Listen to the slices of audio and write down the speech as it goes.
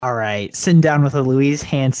All right, sitting down with a Louise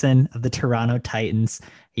Hansson of the Toronto Titans.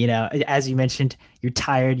 As you mentioned, you're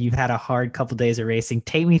tired. You've had a hard couple days of racing.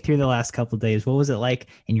 Take me through the last couple days. What was it like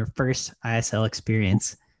in your first ISL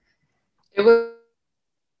experience? It was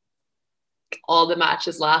all the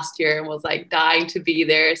matches last year and was like dying to be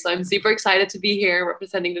there. So I'm super excited to be here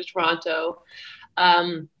representing the Toronto.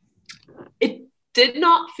 It did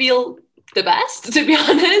not feel the best, to be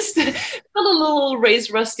honest. Felt a little race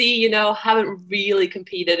rusty, haven't really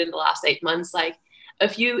competed in the last 8 months, like a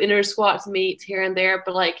few inner squats meets here and there,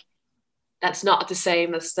 but like that's not the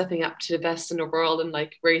same as stepping up to the best in the world and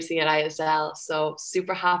like racing at ISL. So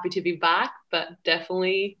super happy to be back, but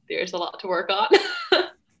definitely there's a lot to work on.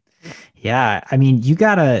 Yeah, I mean, you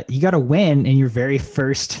gotta win in your very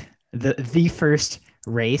first the first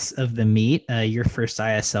race of the meet, your first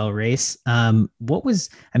ISL race. What was,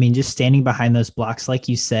 I mean, just standing behind those blocks, like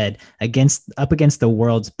you said, up against the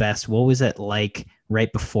world's best. What was it like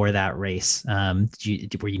right before that race?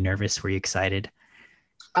 Were you nervous? Were you excited?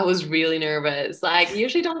 I was really nervous. Like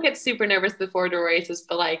usually don't get super nervous before the races,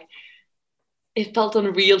 but like it felt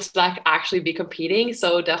unreal to like actually be competing.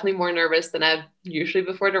 So definitely more nervous than I've usually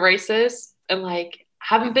before the races. And like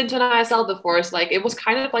haven't been to an ISL before. So like it was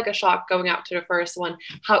kind of like a shock going out to the first one,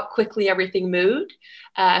 how quickly everything moved.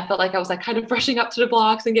 I felt like I was like kind of rushing up to the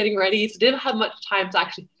blocks and getting ready. So didn't have much time to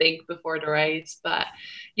actually think before the race. But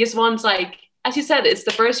just once like, as you said, it's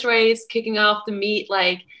the first race, kicking off the meet,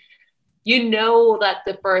 like that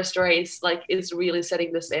the first race like is really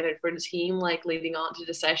setting the standard for the team like leading on to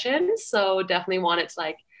the session, so definitely wanted to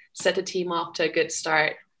like set the team off to a good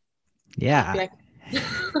start. Yeah. Happy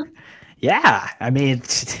Yeah, I mean,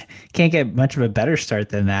 can't get much of a better start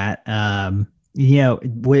than that.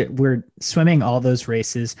 We're swimming all those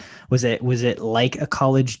races. Was it like a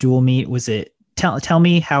college dual meet? Was it tell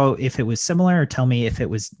me how, if it was similar, or tell me if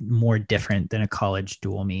it was more different than a college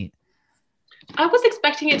dual meet. I was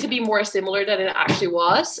expecting it to be more similar than it actually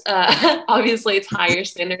was. Obviously, it's higher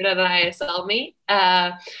standard than an ISL meet.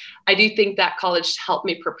 I do think that college helped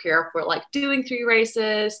me prepare for like doing 3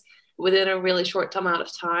 races within a really short amount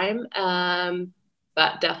of time.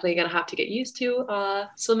 But definitely gonna have to get used to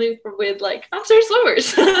swimming with like faster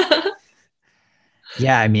swimmers.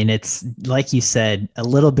 Yeah, I mean, it's like you said, a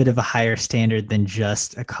little bit of a higher standard than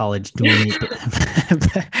just a college dual meet,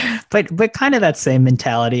 but kind of that same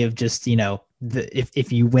mentality of just,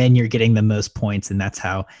 if you win, you're getting the most points, and that's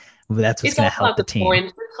what's It's going all to help about the the team.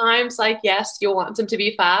 point. Times like yes, you want them to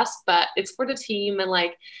be fast, but it's for the team, and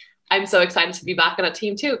like I'm so excited to be back on a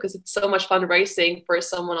team too because it's so much fun racing for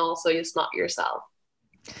someone also. It's not yourself.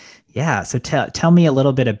 Yeah, so tell me a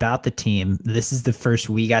little bit about the team. This is the first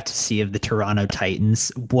we got to see of the Toronto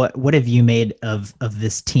Titans. What have you made of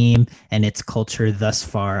this team and its culture thus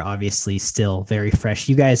far? Obviously, still very fresh.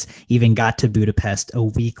 You guys even got to Budapest a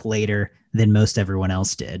week later than most everyone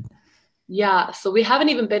else did. Yeah, so we haven't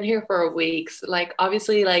even been here for a week. So, like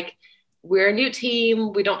obviously like we're a new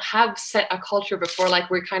team. We don't have set a culture before, like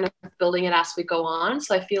we're kind of building it as we go on.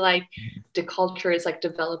 So I feel like the culture is like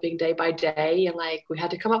developing day by day, and like we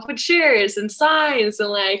had to come up with cheers and signs and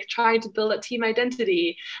like trying to build a team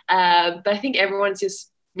identity. But I think everyone's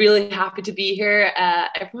just really happy to be here.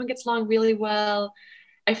 Everyone gets along really well.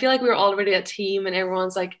 I feel like we're already a team and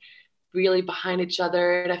everyone's like really behind each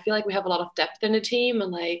other. And I feel like we have a lot of depth in the team,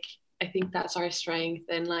 and like I think that's our strength.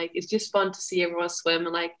 And like it's just fun to see everyone swim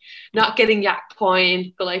and like not getting yak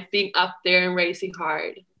point, but like being up there and racing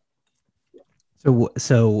hard.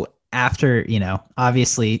 So after,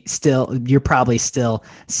 obviously still you're probably still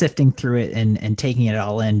sifting through it and taking it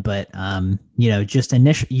all in, but just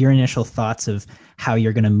your initial thoughts of how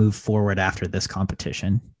you're going to move forward after this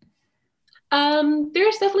competition.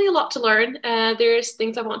 There's definitely a lot to learn. There's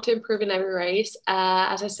things I want to improve in every race.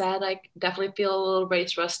 As I said, like definitely feel a little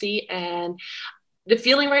race rusty, and the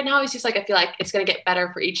feeling right now is just like I feel like it's gonna get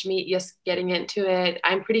better for each meet. Just getting into it.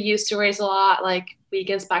 I'm pretty used to race a lot, like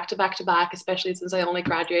weekends back to back to back, especially since I only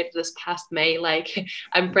graduated this past May. Like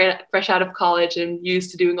I'm fresh out of college and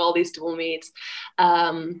used to doing all these dual meets.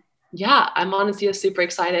 Yeah, I'm honestly just super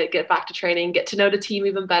excited. Get back to training, get to know the team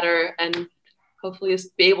even better, and hopefully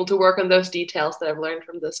just be able to work on those details that I've learned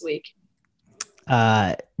from this week.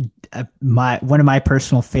 Uh, my one of my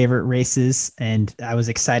personal favorite races, and I was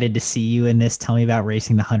excited to see you in this. Tell me about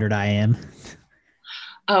racing the 100 IM.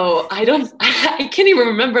 Oh, I can't even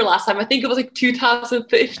remember last time. I think it was like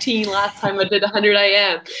 2015 last time I did 100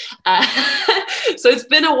 IM. So it's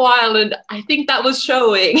been a while, and I think that was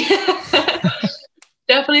showing.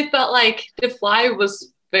 Definitely felt like the fly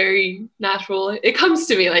was very natural. It comes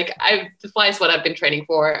to me like the fly is what I've been training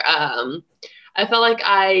for. I felt like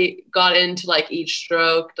I got into like each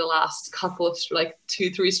stroke, the last couple of like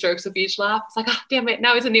 2-3 strokes of each lap. It's like, oh, damn it,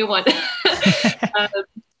 now it's a new one. um,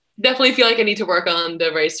 Definitely feel like I need to work on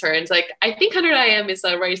the race turns. Like, I think 100 IM is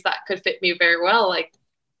a race that could fit me very well. Like,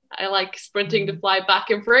 I like sprinting to fly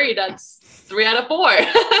back and free. That's 3 out of 4.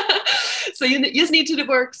 So you just need to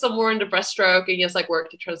work some more in the breaststroke and just like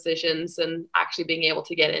work the transitions and actually being able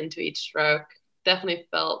to get into each stroke. Definitely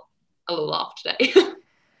felt a little off today.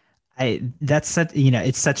 That's such,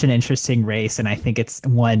 it's such an interesting race. And I think it's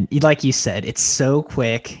one, like you said, it's so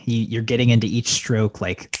quick. You're getting into each stroke,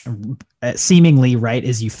 like seemingly right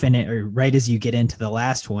as you finish or right as you get into the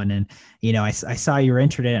last one. And, I saw you were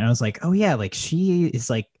entered in it and I was like, oh yeah, like she is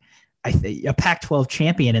like, a Pac-12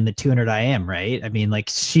 champion in the 200 IM, right? I mean, like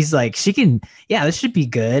she's like, she can, yeah, this should be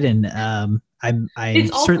good. And I'm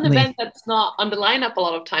it's also certainly an event that's not on the lineup a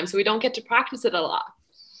lot of times. So we don't get to practice it a lot.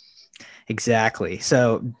 Exactly.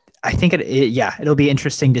 So I think it'll be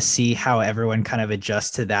interesting to see how everyone kind of adjusts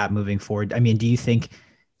to that moving forward. I mean, do you think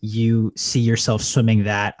you see yourself swimming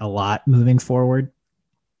that a lot moving forward?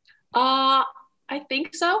 I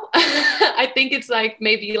think so. I think it's like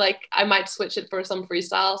maybe like I might switch it for some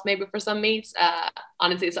freestyles, maybe for some meets.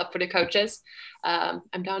 Honestly, it's up for the coaches.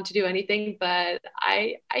 I'm down to do anything, but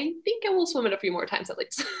I think I will swim it a few more times at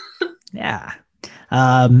least. Yeah.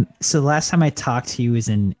 So the last time I talked to you was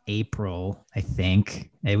in April, I think.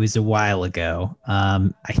 It was a while ago.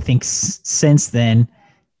 I think since then,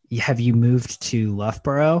 have you moved to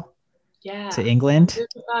Loughborough? Yeah. To England? It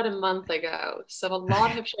was about a month ago. So a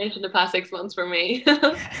lot have changed in the past 6 months for me.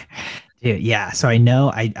 Dude, yeah. So I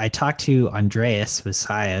know I talked to Andreas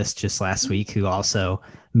Visayas just last week, who also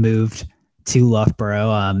moved to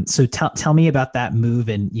Loughborough. So tell me about that move.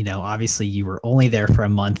 And, obviously you were only there for a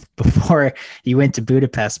month before you went to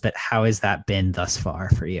Budapest, but how has that been thus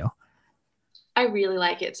far for you? I really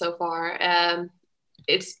like it so far.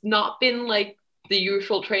 It's not been like the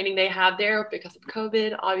usual training they have there because of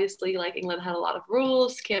COVID. Obviously, like England had a lot of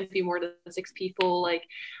rules, can't be more than 6 people. Like,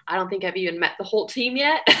 I don't think I've even met the whole team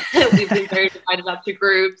yet. We've been very divided up to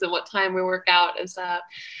groups and what time we work out and stuff.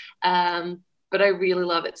 But I really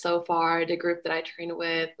love it so far. The group that I train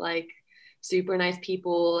with, like, super nice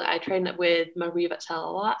people. I train with Marie Vattel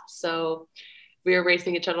a lot. So we are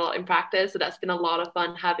racing each other a lot in practice. So that's been a lot of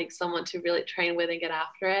fun having someone to really train with and get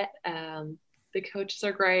after it. The coaches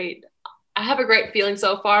are great. I have a great feeling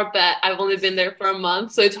so far, but I've only been there for a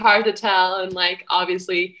month, so it's hard to tell. And like,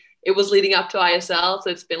 obviously it was leading up to ISL. So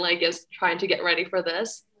it's been like, just trying to get ready for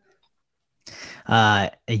this. Yeah,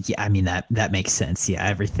 I mean, that makes sense. Yeah.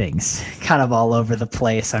 Everything's kind of all over the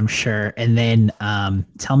place, I'm sure. And then,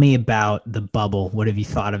 tell me about the bubble. What have you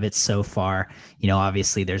thought of it so far?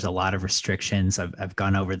 Obviously there's a lot of restrictions. I've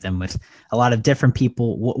gone over them with a lot of different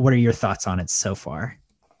people. What are your thoughts on it so far?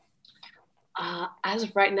 As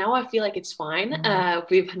of right now, I feel like it's fine.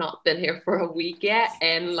 We've not been here for a week yet,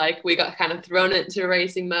 and like we got kind of thrown into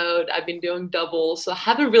racing mode. I've been doing doubles, so I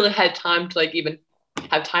haven't really had time to like even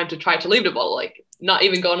have time to try to leave the bubble. Like, not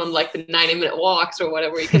even going on like the 90-minute walks or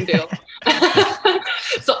whatever you can do.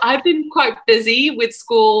 So I've been quite busy with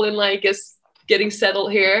school and like just getting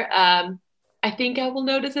settled here. I think I will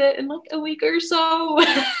notice it in like a week or so.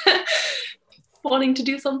 Wanting to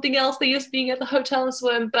do something else than just being at the hotel and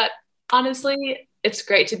swim, but honestly, it's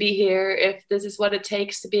great to be here. If this is what it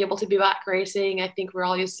takes to be able to be back racing, I think we're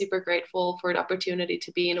all just super grateful for the opportunity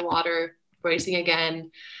to be in the water racing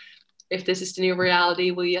again. If this is the new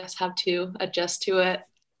reality, we just have to adjust to it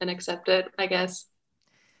and accept it, I guess.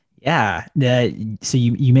 Yeah. So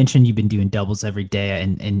you mentioned you've been doing doubles every day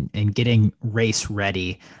and getting race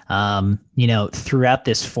ready. Throughout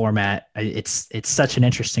this format, it's such an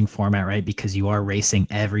interesting format, right? Because you are racing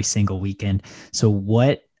every single weekend. So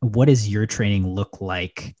what does your training look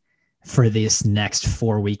like for this next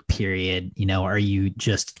 4-week period? Are you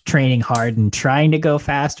just training hard and trying to go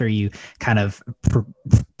fast? Or are you kind of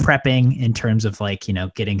prepping in terms of like,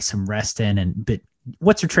 getting some rest in? But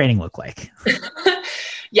what's your training look like?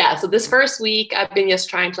 Yeah, so this first week I've been just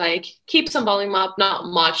trying to like keep some volume up, not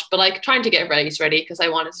much, but like trying to get ready because I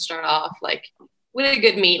wanted to start off like with a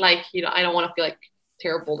good meet. Like, I don't want to feel like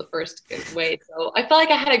terrible the first way. So I felt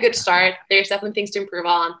like I had a good start. There's definitely things to improve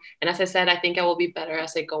on. And as I said, I think I will be better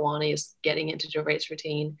as I go on and just getting into the race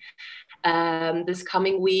routine. This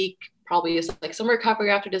coming week, probably is like some recovery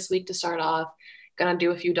after this week to start off. Gonna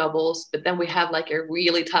do a few doubles, but then we have like a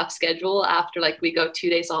really tough schedule after like we go 2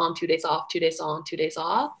 days on, 2 days off, 2 days on, 2 days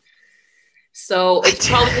off. So it's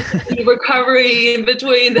probably recovery in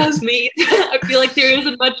between those meets. I feel like there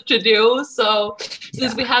isn't much to do. So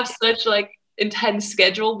since we have such like intense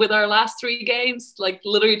schedule with our last 3 games, like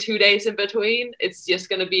literally 2 days in between, it's just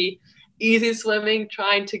going to be easy swimming,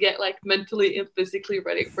 trying to get like mentally and physically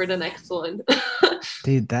ready for the next one.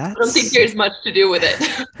 Dude, I don't think there's much to do with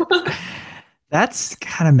it. that's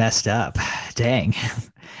kind of messed up. Dang.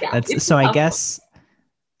 Yeah, That's it's so I tough. guess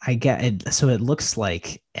I get it. So it looks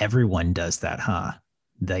like everyone does that, huh?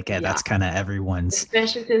 Like Yeah, that's kind of everyone's,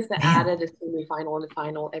 especially since they man. added the semi-final and the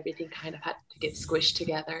final, everything kind of had to get squished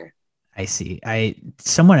together. I see.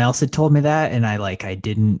 Someone else had told me that and I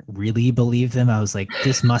didn't really believe them. I was like,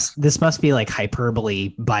 this must be like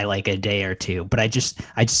hyperbole by like a day or two. But I just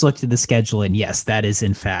looked at the schedule and yes, that is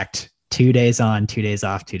in fact 2 days on, 2 days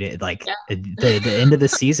off, 2 days like Yeah. the end of the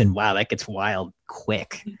season. Wow, that gets wild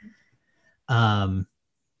quick. Um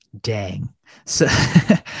dang. So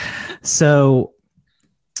so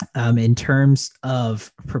in terms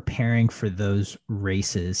of preparing for those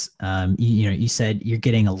races, you said you're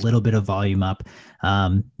getting a little bit of volume up,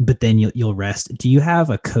 but then you'll rest. Do you have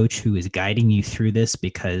a coach who is guiding you through this?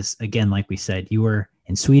 Because again, like we said, you were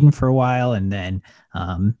in Sweden for a while, and then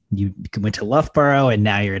you went to Loughborough, and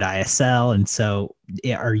now you're at ISL. And so,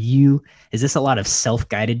 is this a lot of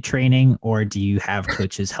self-guided training, or do you have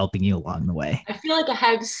coaches helping you along the way? I feel like I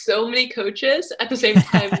have so many coaches at the same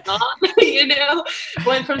time, not,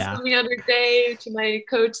 went from Yeah. swimming under Dave to my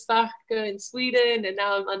coach Saka in Sweden, and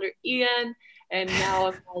now I'm under Ian, and now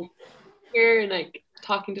I'm like here and like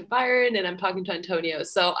talking to Byron, and I'm talking to Antonio.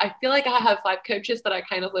 So I feel like I have 5 coaches that are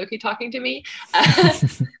kind of low-key talking to me.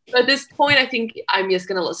 But at this point, I think I'm just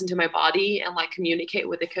going to listen to my body and like communicate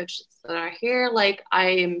with the coaches that are here. Like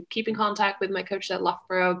I'm keeping contact with my coach at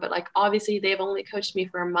Loughborough, but like obviously they've only coached me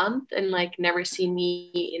for a month and like never seen me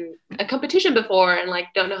in a competition before and like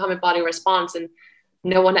don't know how my body responds. And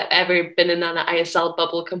no one had ever been in an ISL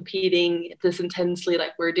bubble competing this intensely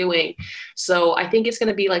like we're doing. So I think it's going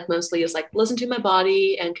to be like mostly just like listen to my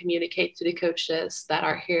body and communicate to the coaches that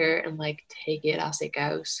are here and like take it as it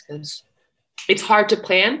goes, because it's hard to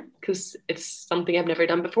plan because it's something I've never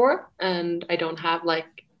done before. And I don't have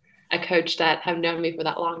like a coach that have known me for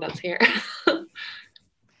that long that's here.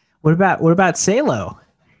 What about Salo?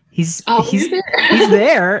 He's Oh, he's he's there. he's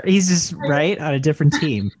there. He's just right on a different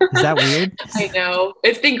team. Is that weird? I know.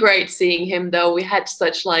 It's been great seeing him though. We had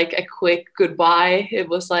such like a quick goodbye. It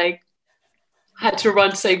was like had to run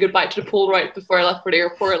to say goodbye to the pool right before I left for the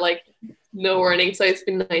airport, like no warning. So it's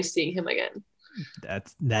been nice seeing him again.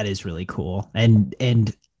 That is really cool. And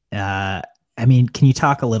I mean, can you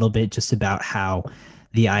talk a little bit just about how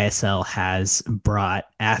the ISL has brought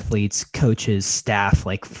athletes, coaches, staff,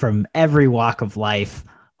 like from every walk of life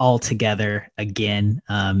all together again?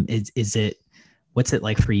 What's it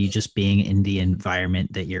like for you just being in the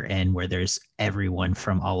environment that you're in where there's everyone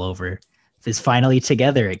from all over is finally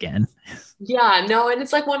together again? Yeah, no, and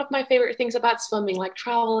it's like one of my favorite things about swimming, like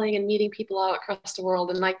traveling and meeting people all across the world.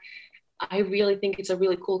 And like I really think it's a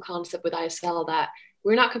really cool concept with ISL that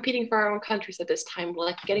we're not competing for our own countries at this time. We're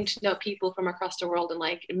like getting to know people from across the world, and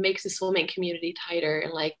like it makes the swimming community tighter,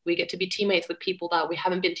 and like we get to be teammates with people that we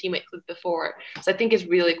haven't been teammates with before. So I think it's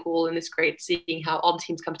really cool, and it's great seeing how all the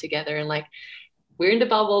teams come together. And like we're in the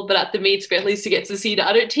bubble, but at the meets, at least you get to see the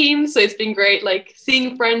other teams. So it's been great, like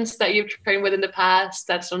seeing friends that you've trained with in the past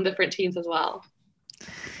that's on different teams as well.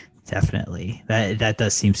 Definitely. That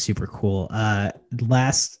does seem super cool.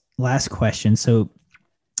 Last question. So,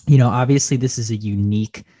 obviously this is a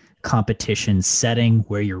unique competition setting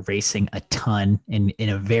where you're racing a ton in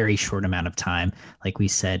a very short amount of time. Like we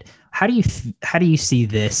said, how do you see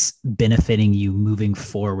this benefiting you moving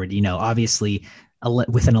forward? Obviously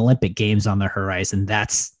with an Olympic Games on the horizon,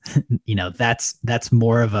 that's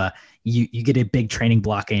more of a, you get a big training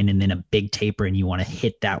block in and then a big taper and you want to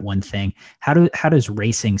hit that one thing. How does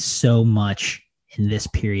racing so much in this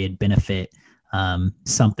period benefit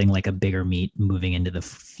something like a bigger meet moving into the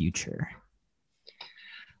future?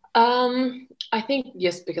 I think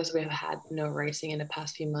just because we have had no racing in the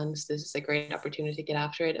past few months, this is a great opportunity to get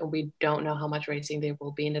after it. And we don't know how much racing there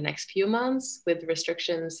will be in the next few months with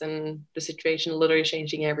restrictions and the situation literally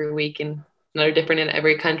changing every week and another different in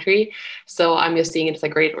every country. So I'm just seeing it as a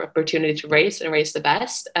great opportunity to race and race the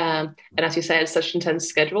best. And as you said, it's such an intense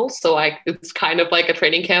schedule. So it's kind of like a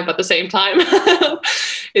training camp at the same time.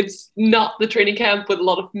 It's not the training camp with a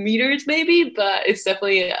lot of meters maybe, but it's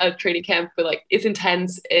definitely a training camp with like, it's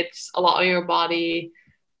intense. It's a lot on your body.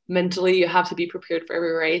 Mentally, you have to be prepared for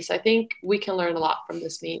every race. I think we can learn a lot from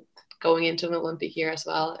this meet going into an Olympic year as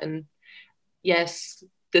well. And yes,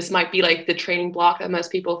 this might be like the training block that most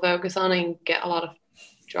people focus on and get a lot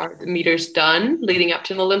of meters done leading up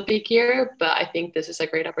to an Olympic year. But I think this is a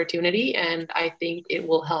great opportunity, and I think it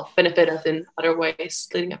will help benefit us in other ways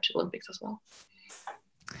leading up to Olympics as well.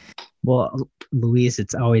 Well, Louise,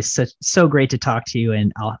 it's always so great to talk to you,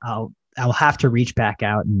 and I'll I'll have to reach back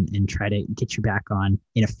out and try to get you back on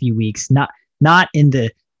in a few weeks. Not in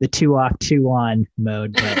the 2 off, 2 on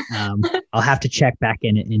mode, but I'll have to check back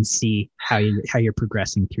in and see how you're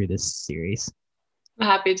progressing through this series. I'm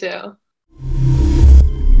happy to.